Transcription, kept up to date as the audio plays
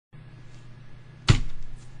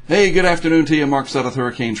Hey, good afternoon to you. Mark Sudduth,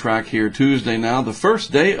 HurricaneTrack here. Tuesday now, the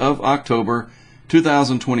first day of October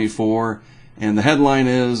 2024. And the headline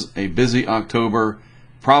is a busy October.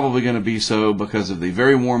 Probably going to be so because of the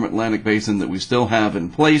very warm Atlantic basin that we still have in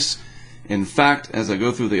place. In fact, as I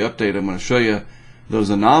go through the update, I'm going to show you those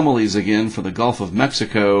anomalies again for the Gulf of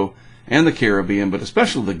Mexico and the Caribbean, but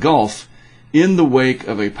especially the Gulf, in the wake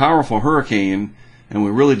of a powerful hurricane. And we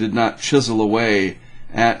really did not chisel away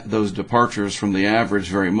at those departures from the average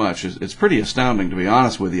very much. It's pretty astounding, to be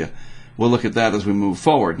honest with you. We'll look at that as we move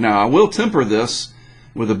forward. Now, I will temper this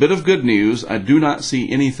with a bit of good news. I do not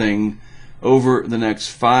see anything over the next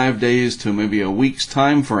 5 days to maybe a week's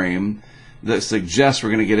time frame that suggests we're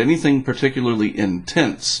going to get anything particularly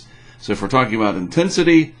intense. So if we're talking about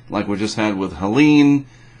intensity, like we just had with Helene,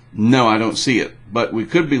 no, I don't see it. But we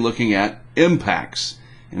could be looking at impacts.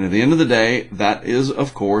 And at the end of the day, that is,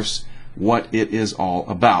 of course, what it is all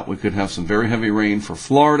about. We could have some very heavy rain for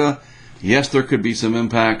Florida. Yes, there could be some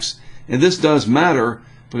impacts. And this does matter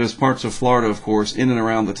because parts of Florida, of course, in and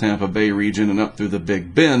around the Tampa Bay region and up through the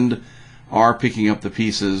Big Bend are picking up the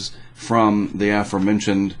pieces from the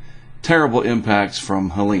aforementioned terrible impacts from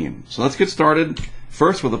Helene. So let's get started.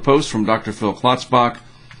 First with a post from Dr. Phil Klotzbach.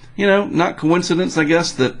 You know, not coincidence, I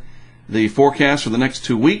guess, that the forecast for the next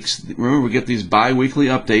 2 weeks, remember we get these bi-weekly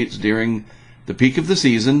updates during the peak of the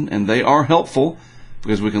season, and they are helpful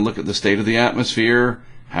because we can look at the state of the atmosphere,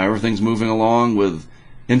 how everything's moving along with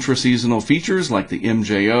intraseasonal features like the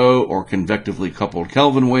MJO or convectively coupled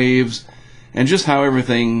Kelvin waves, and just how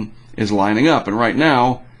everything is lining up. And right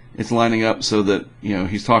now, it's lining up so that, you know,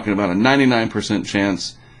 he's talking about a 99%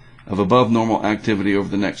 chance of above normal activity over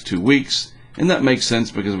the next 2 weeks. And that makes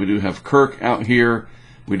sense because we do have Kirk out here.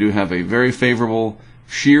 We do have a very favorable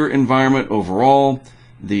shear environment overall.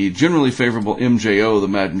 The generally favorable MJO, the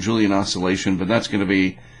Madden-Julian oscillation, but that's going to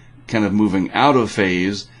be kind of moving out of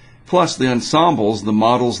phase. Plus the ensembles, the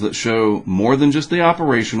models that show more than just the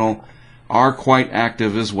operational, are quite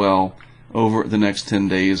active as well over the next 10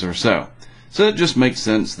 days or so. So it just makes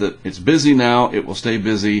sense that it's busy now. It will stay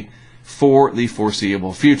busy for the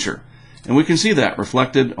foreseeable future. And we can see that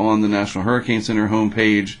reflected on the National Hurricane Center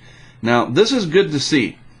homepage. Now, this is good to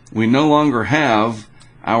see. We no longer have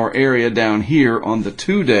our area down here on the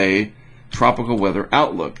 2-day tropical weather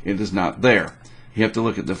outlook. It is not there. You have to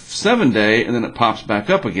look at the 7-day and then it pops back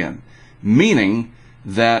up again, meaning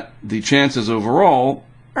that the chances overall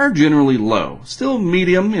are generally low. Still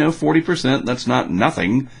medium, 40%, that's not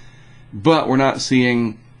nothing, but we're not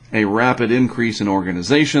seeing a rapid increase in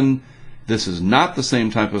organization. This is not the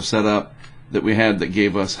same type of setup that we had that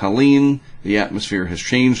gave us Helene. The atmosphere has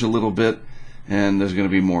changed a little bit and there's going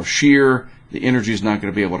to be more shear. The energy is not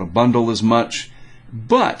going to be able to bundle as much,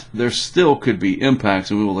 but there still could be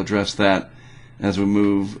impacts, and we will address that as we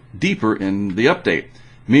move deeper in the update.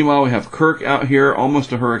 Meanwhile, we have Kirk out here,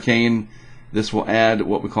 almost a hurricane. This will add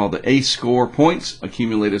what we call the ACE score points,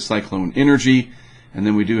 accumulated cyclone energy, and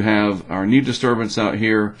then we do have our new disturbance out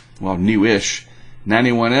here, well, newish,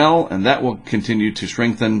 91L, and that will continue to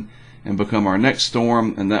strengthen and become our next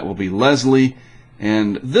storm, and that will be Leslie.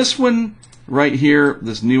 And this one right here,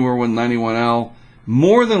 this newer one, 91L,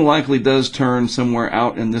 more than likely does turn somewhere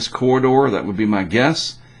out in this corridor. That would be my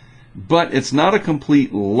guess. But it's not a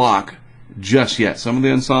complete lock just yet. Some of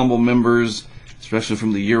the ensemble members, especially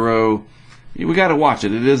from the Euro, we got to watch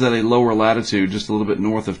it. It is at a lower latitude, just a little bit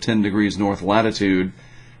north of 10 degrees north latitude.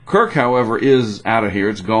 Kirk, however, is out of here.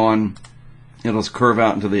 It's gone. It'll curve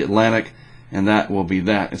out into the Atlantic, and that will be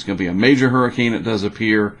that. It's going to be a major hurricane, it does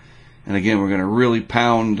appear. And again, we're going to really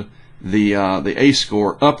pound the ACE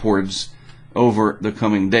score upwards over the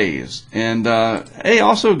coming days. And hey,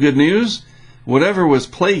 also good news, whatever was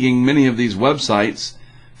plaguing many of these websites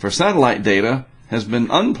for satellite data has been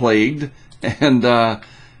unplagued. And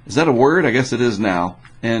is that a word? I guess it is now.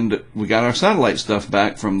 And we got our satellite stuff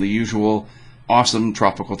back from the usual awesome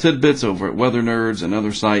tropical tidbits over at Weather Nerds and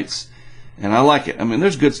other sites. And I like it. I mean,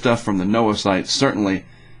 there's good stuff from the NOAA sites, certainly,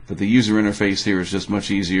 but the user interface here is just much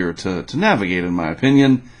easier to navigate, in my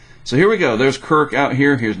opinion. So here we go. There's Kirk out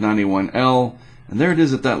here. Here's 91L. And there it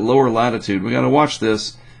is at that lower latitude. We got to watch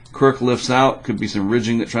this. Kirk lifts out. Could be some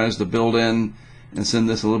ridging that tries to build in and send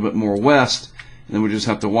this a little bit more west. And then we just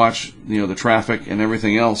have to watch, the traffic and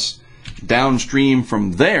everything else downstream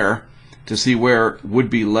from there to see where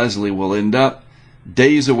would-be Leslie will end up.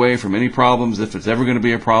 Days away from any problems. If it's ever going to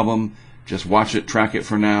be a problem, just watch it, track it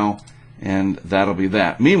for now, and that'll be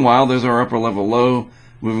that. Meanwhile, there's our upper level low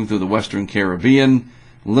moving through the western Caribbean.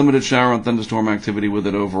 Limited shower and thunderstorm activity with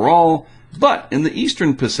it overall. But in the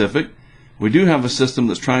eastern Pacific, we do have a system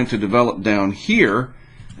that's trying to develop down here.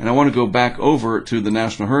 And I want to go back over to the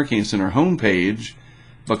National Hurricane Center homepage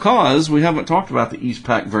because we haven't talked about the East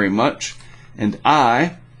Pack very much, and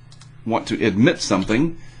I want to admit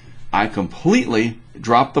something. I completely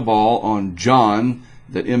dropped the ball on John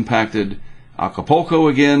that impacted Acapulco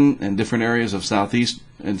again and different areas of southeast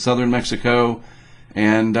and southern Mexico,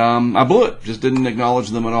 and I blew it. Just didn't acknowledge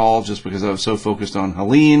them at all just because I was so focused on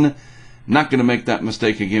Helene. Not going to make that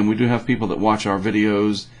mistake again. We do have people that watch our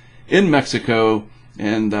videos in Mexico,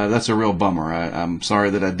 and that's a real bummer. I'm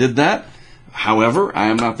sorry that I did that. However, I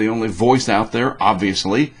am not the only voice out there,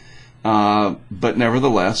 obviously, but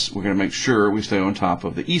nevertheless, we're going to make sure we stay on top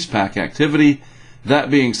of the East Pack activity.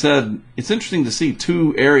 That being said, it's interesting to see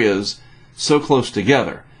two areas so close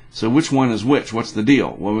together. So which one is which? What's the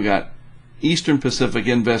deal? Well, we got Eastern Pacific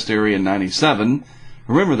Invest Area 97.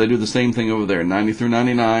 Remember, they do the same thing over there, 90 through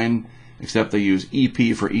 99, except they use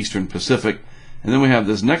EP for Eastern Pacific. And then we have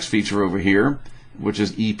this next feature over here, which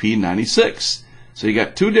is EP 96. So you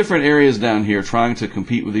got two different areas down here trying to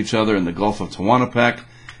compete with each other in the Gulf of Tehuantepec.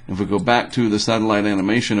 If we go back to the satellite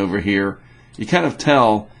animation over here, you kind of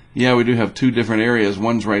tell, yeah, we do have two different areas.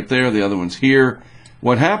 One's right there, the other one's here.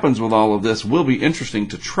 What happens with all of this will be interesting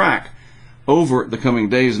to track over the coming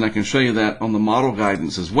days, and I can show you that on the model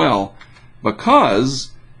guidance as well,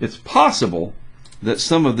 because it's possible that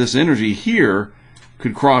some of this energy here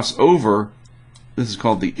could cross over. This is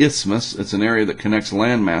called the isthmus. It's an area that connects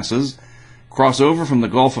land masses, cross over from the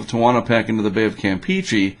Gulf of Tehuantepec into the Bay of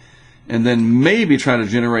Campeche, and then maybe try to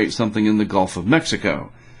generate something in the Gulf of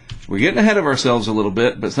Mexico. We're getting ahead of ourselves a little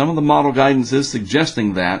bit, but some of the model guidance is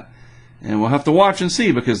suggesting that, and we'll have to watch and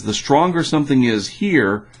see, because the stronger something is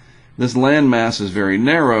here, this landmass is very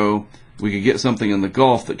narrow, we could get something in the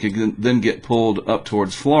Gulf that could then get pulled up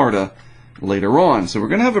towards Florida later on. So we're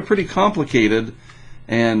going to have a pretty complicated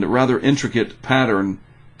and rather intricate pattern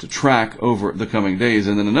to track over the coming days.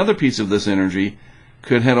 And then another piece of this energy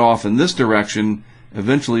could head off in this direction,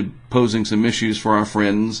 eventually posing some issues for our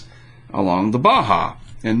friends along the Baja,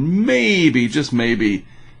 and maybe, just maybe,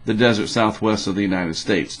 the desert southwest of the United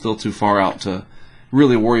States. Still too far out to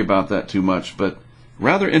really worry about that too much, but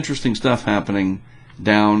rather interesting stuff happening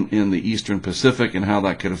down in the Eastern Pacific and how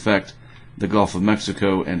that could affect the Gulf of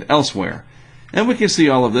Mexico and elsewhere. And we can see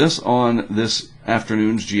all of this on this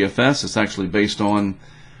afternoon's GFS. It's actually based on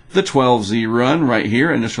the 12Z run right here,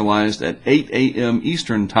 initialized at 8 a.m.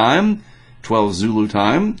 Eastern Time, 12 Zulu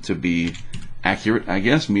time, to be accurate, I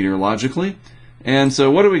guess, meteorologically. And so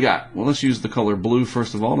what do we got? Well, let's use the color blue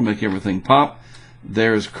first of all to make everything pop.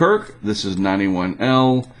 There's Kirk. This is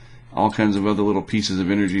 91L. All kinds of other little pieces of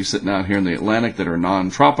energy sitting out here in the Atlantic that are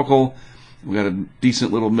non-tropical. We got a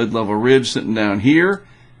decent little mid-level ridge sitting down here,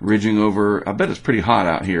 ridging over. I bet it's pretty hot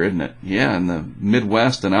out here, isn't it? Yeah, in the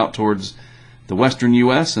Midwest and out towards the western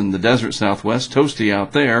U.S. and the desert Southwest, toasty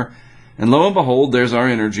out there. And lo and behold, there's our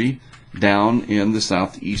energy down in the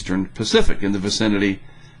southeastern Pacific, in the vicinity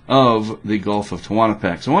of the Gulf of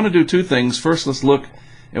Tehuantepec. So I want to do two things. First, let's look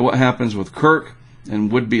at what happens with Kirk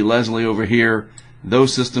and would-be Leslie over here.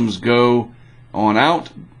 Those systems go on out.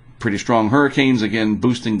 Pretty strong hurricanes, again,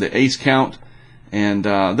 boosting the ACE count. And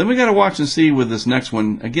then we got to watch and see with this next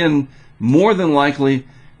one. Again, more than likely,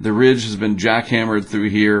 the ridge has been jackhammered through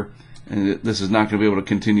here, and this is not going to be able to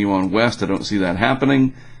continue on west. I don't see that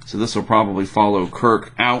happening. So this will probably follow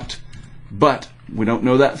Kirk out. But we don't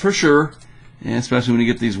know that for sure. And especially when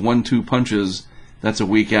you get these 1-2 punches, that's a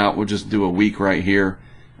week out. We'll just do a week right here.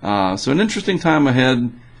 So an interesting time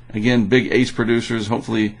ahead. Again, big ACE producers,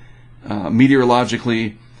 hopefully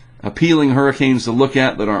meteorologically appealing hurricanes to look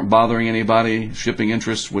at that aren't bothering anybody. Shipping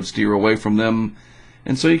interests would steer away from them.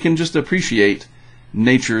 And so you can just appreciate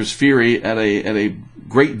nature's fury at a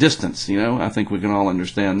great distance. You know, I think we can all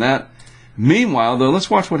understand that. Meanwhile, though, let's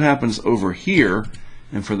watch what happens over here.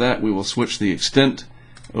 And for that, we will switch the extent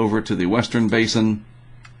over to the western basin.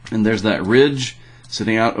 And there's that ridge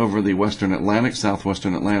sitting out over the western Atlantic,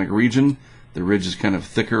 southwestern Atlantic region. The ridge is kind of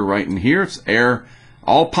thicker right in here. It's air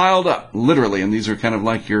all piled up, literally. And these are kind of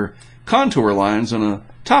like your contour lines on a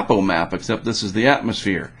topo map, except this is the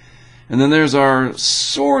atmosphere. And then there's our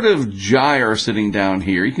sort of gyre sitting down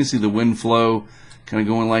here. You can see the wind flow kind of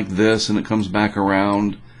going like this, and it comes back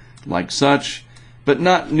around like such, but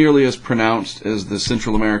not nearly as pronounced as the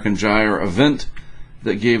Central American gyre event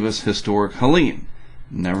that gave us historic Helene.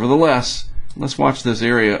 Nevertheless, let's watch this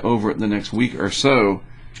area over the next week or so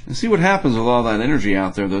and see what happens with all that energy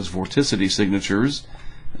out there, those vorticity signatures.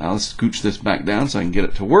 Let's scooch this back down so I can get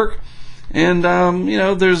it to work. And, you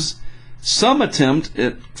know, there's some attempt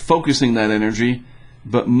at focusing that energy,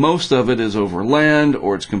 but most of it is over land,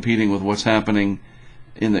 or it's competing with what's happening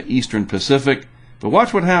in the eastern Pacific. But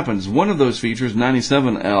watch what happens. One of those features,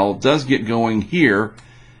 97L, does get going here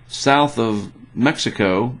south of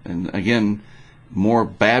Mexico, and again, more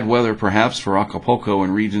bad weather perhaps for Acapulco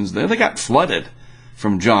and regions there. They got flooded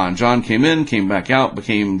from John. John came in, came back out,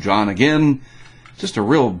 became John again. Just a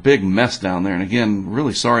real big mess down there. And again,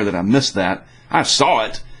 really sorry that I missed that. I saw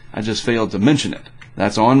it. I just failed to mention it.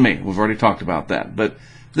 That's on me. We've already talked about that. But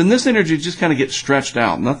then this energy just kind of gets stretched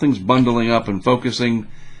out. Nothing's bundling up and focusing.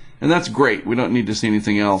 And that's great. We don't need to see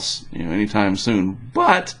anything else, anytime soon.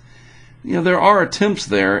 But, there are attempts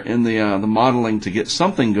there in the modeling to get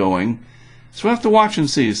something going. So we have to watch and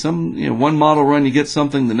see. One model run you get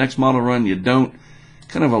something, the next model run you don't.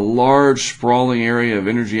 Kind of a large, sprawling area of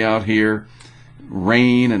energy out here.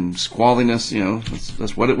 Rain and squalliness,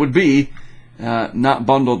 that's what it would be. Not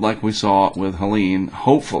bundled like we saw with Helene,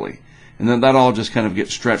 hopefully. And then that all just kind of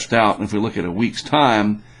gets stretched out. And if we look at a week's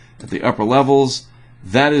time at the upper levels,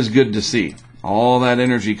 that is good to see. All that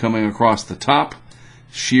energy coming across the top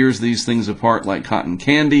shears these things apart like cotton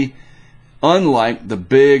candy, unlike the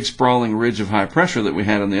big sprawling ridge of high pressure that we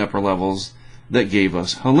had in the upper levels that gave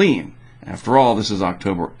us Helene. After all, this is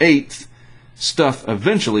October 8th. Stuff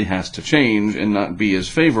eventually has to change and not be as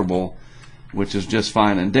favorable, which is just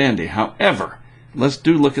fine and dandy. However, let's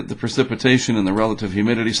look at the precipitation and the relative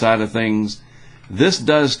humidity side of things. This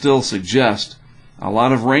does still suggest a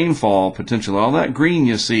lot of rainfall potential. All that green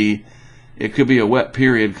you see, it could be a wet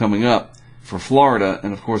period coming up for Florida,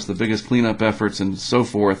 and of course the biggest cleanup efforts and so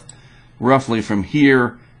forth, roughly from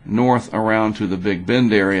here north around to the Big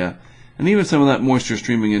Bend area, and even some of that moisture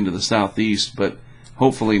streaming into the southeast, but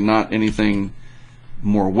hopefully not anything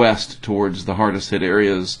more west towards the hardest hit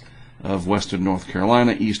areas of western North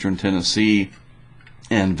Carolina, eastern Tennessee,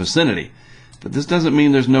 and vicinity. But this doesn't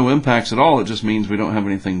mean there's no impacts at all. It just means we don't have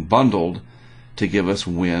anything bundled to give us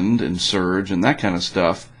wind and surge and that kind of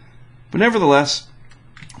stuff. But nevertheless,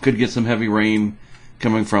 could get some heavy rain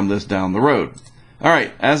coming from this down the road. All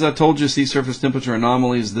right, as I told you, sea surface temperature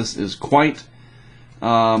anomalies, this is quite,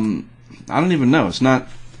 I don't even know.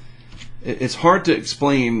 It's hard to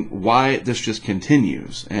explain why this just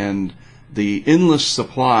continues. And the endless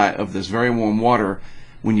supply of this very warm water,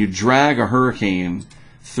 when you drag a hurricane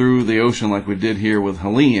through the ocean like we did here with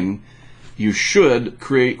Helene, you should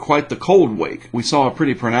create quite the cold wake. We saw a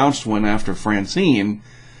pretty pronounced one after Francine,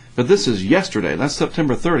 but this is yesterday. That's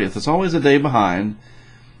September 30th. It's always a day behind,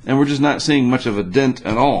 and we're just not seeing much of a dent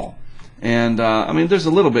at all. And, there's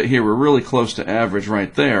a little bit here. We're really close to average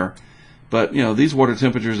right there. But, these water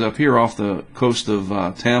temperatures up here off the coast of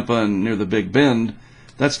Tampa and near the Big Bend,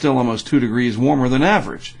 that's still almost 2 degrees warmer than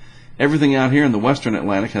average. Everything out here in the western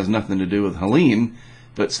Atlantic has nothing to do with Helene,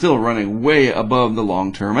 but still running way above the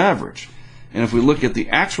long-term average. And if we look at the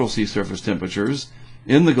actual sea surface temperatures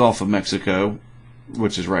in the Gulf of Mexico,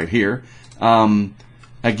 which is right here,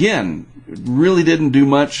 again, really didn't do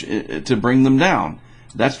much to bring them down.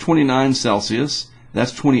 That's 29 Celsius.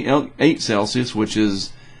 That's 28 Celsius, which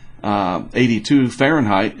is 82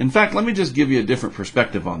 Fahrenheit. In fact, let me just give you a different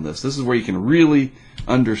perspective on this. This is where you can really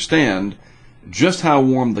understand just how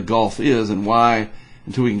warm the Gulf is and why,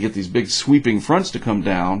 until we can get these big sweeping fronts to come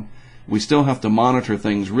down, we still have to monitor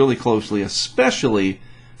things really closely, especially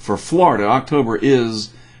for Florida. October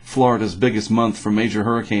is Florida's biggest month for major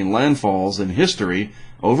hurricane landfalls in history.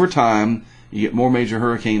 Over time, you get more major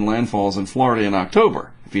hurricane landfalls in Florida in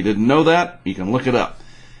October. If you didn't know that, you can look it up.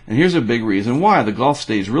 And here's a big reason why. The Gulf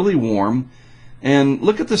stays really warm. And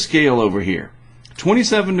look at the scale over here.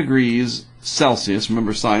 27 degrees Celsius,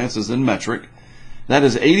 remember science is in metric, that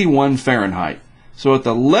is 81 Fahrenheit. So at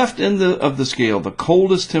the left end of the scale, the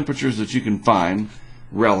coldest temperatures that you can find,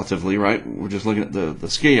 relatively, right? We're just looking at the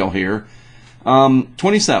scale here.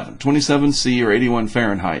 27 C or 81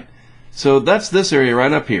 Fahrenheit. So that's this area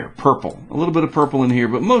right up here, purple. A little bit of purple in here,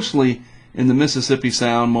 but mostly in the Mississippi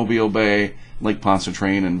Sound, Mobile Bay, Lake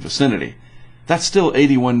Pontchartrain, and vicinity. That's still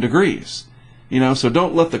 81 degrees. So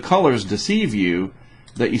don't let the colors deceive you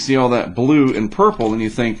that you see all that blue and purple and you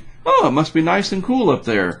think, oh, it must be nice and cool up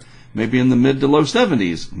there. Maybe in the mid to low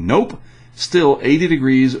 70s. Nope. Still 80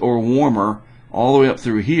 degrees or warmer all the way up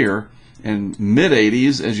through here, and mid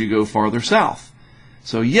 80s as you go farther south.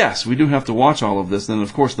 So yes, we do have to watch all of this. Then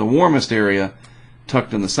of course the warmest area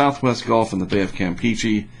tucked in the southwest Gulf in the Bay of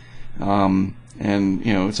Campeche. And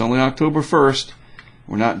it's only October 1st.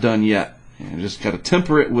 We're not done yet. Just got to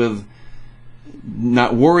temper it with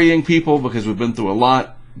not worrying people because we've been through a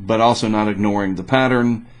lot, but also not ignoring the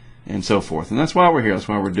pattern and so forth. And that's why we're here. That's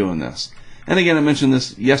why we're doing this. And again, I mentioned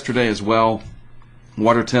this yesterday as well.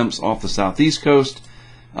 Water temps off the southeast coast.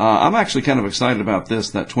 I'm actually kind of excited about this,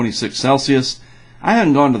 that 26 Celsius. I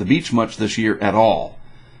hadn't gone to the beach much this year at all.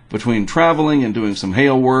 Between traveling and doing some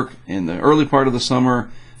hail work in the early part of the summer,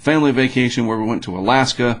 family vacation where we went to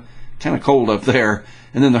Alaska, kind of cold up there.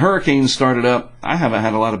 And then the hurricanes started up. I haven't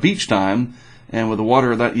had a lot of beach time, and with the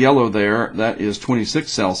water that yellow there, that is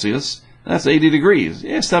 26 Celsius. That's 80 degrees.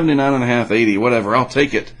 Yeah, 79.5, 80, whatever. I'll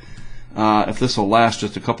take it. If this will last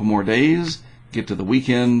just a couple more days, get to the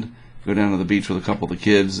weekend, go down to the beach with a couple of the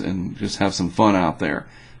kids, and just have some fun out there.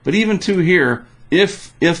 But even to here,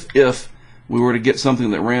 if we were to get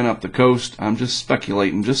something that ran up the coast, I'm just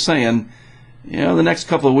speculating, just saying, the next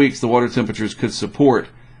couple of weeks the water temperatures could support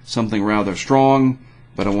something rather strong,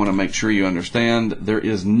 but I want to make sure you understand there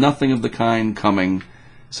is nothing of the kind coming,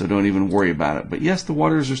 so don't even worry about it. But yes, the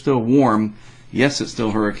waters are still warm. Yes, it's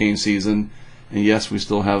still hurricane season. And yes, we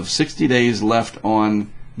still have 60 days left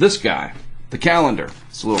on this guy, the calendar.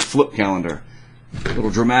 It's a little flip calendar. A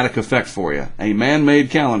little dramatic effect for you. A man-made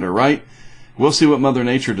calendar, right? We'll see what Mother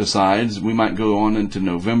Nature decides. We might go on into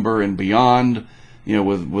November and beyond,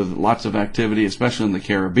 with lots of activity, especially in the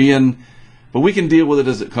Caribbean. But we can deal with it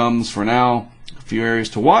as it comes for now. A few areas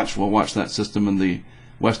to watch. We'll watch that system in the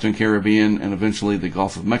Western Caribbean and eventually the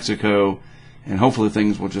Gulf of Mexico. And hopefully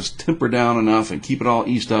things will just temper down enough and keep it all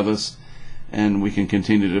east of us, and we can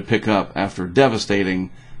continue to pick up after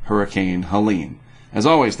devastating Hurricane Helene. As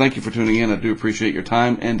always, thank you for tuning in. I do appreciate your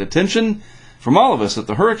time and attention. From all of us at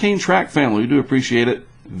the HurricaneTrack family, we do appreciate it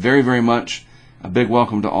very, very much. A big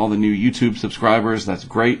welcome to all the new YouTube subscribers. That's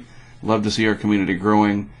great. Love to see our community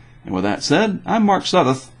growing. And with that said, I'm Mark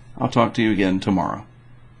Sudduth. I'll talk to you again tomorrow.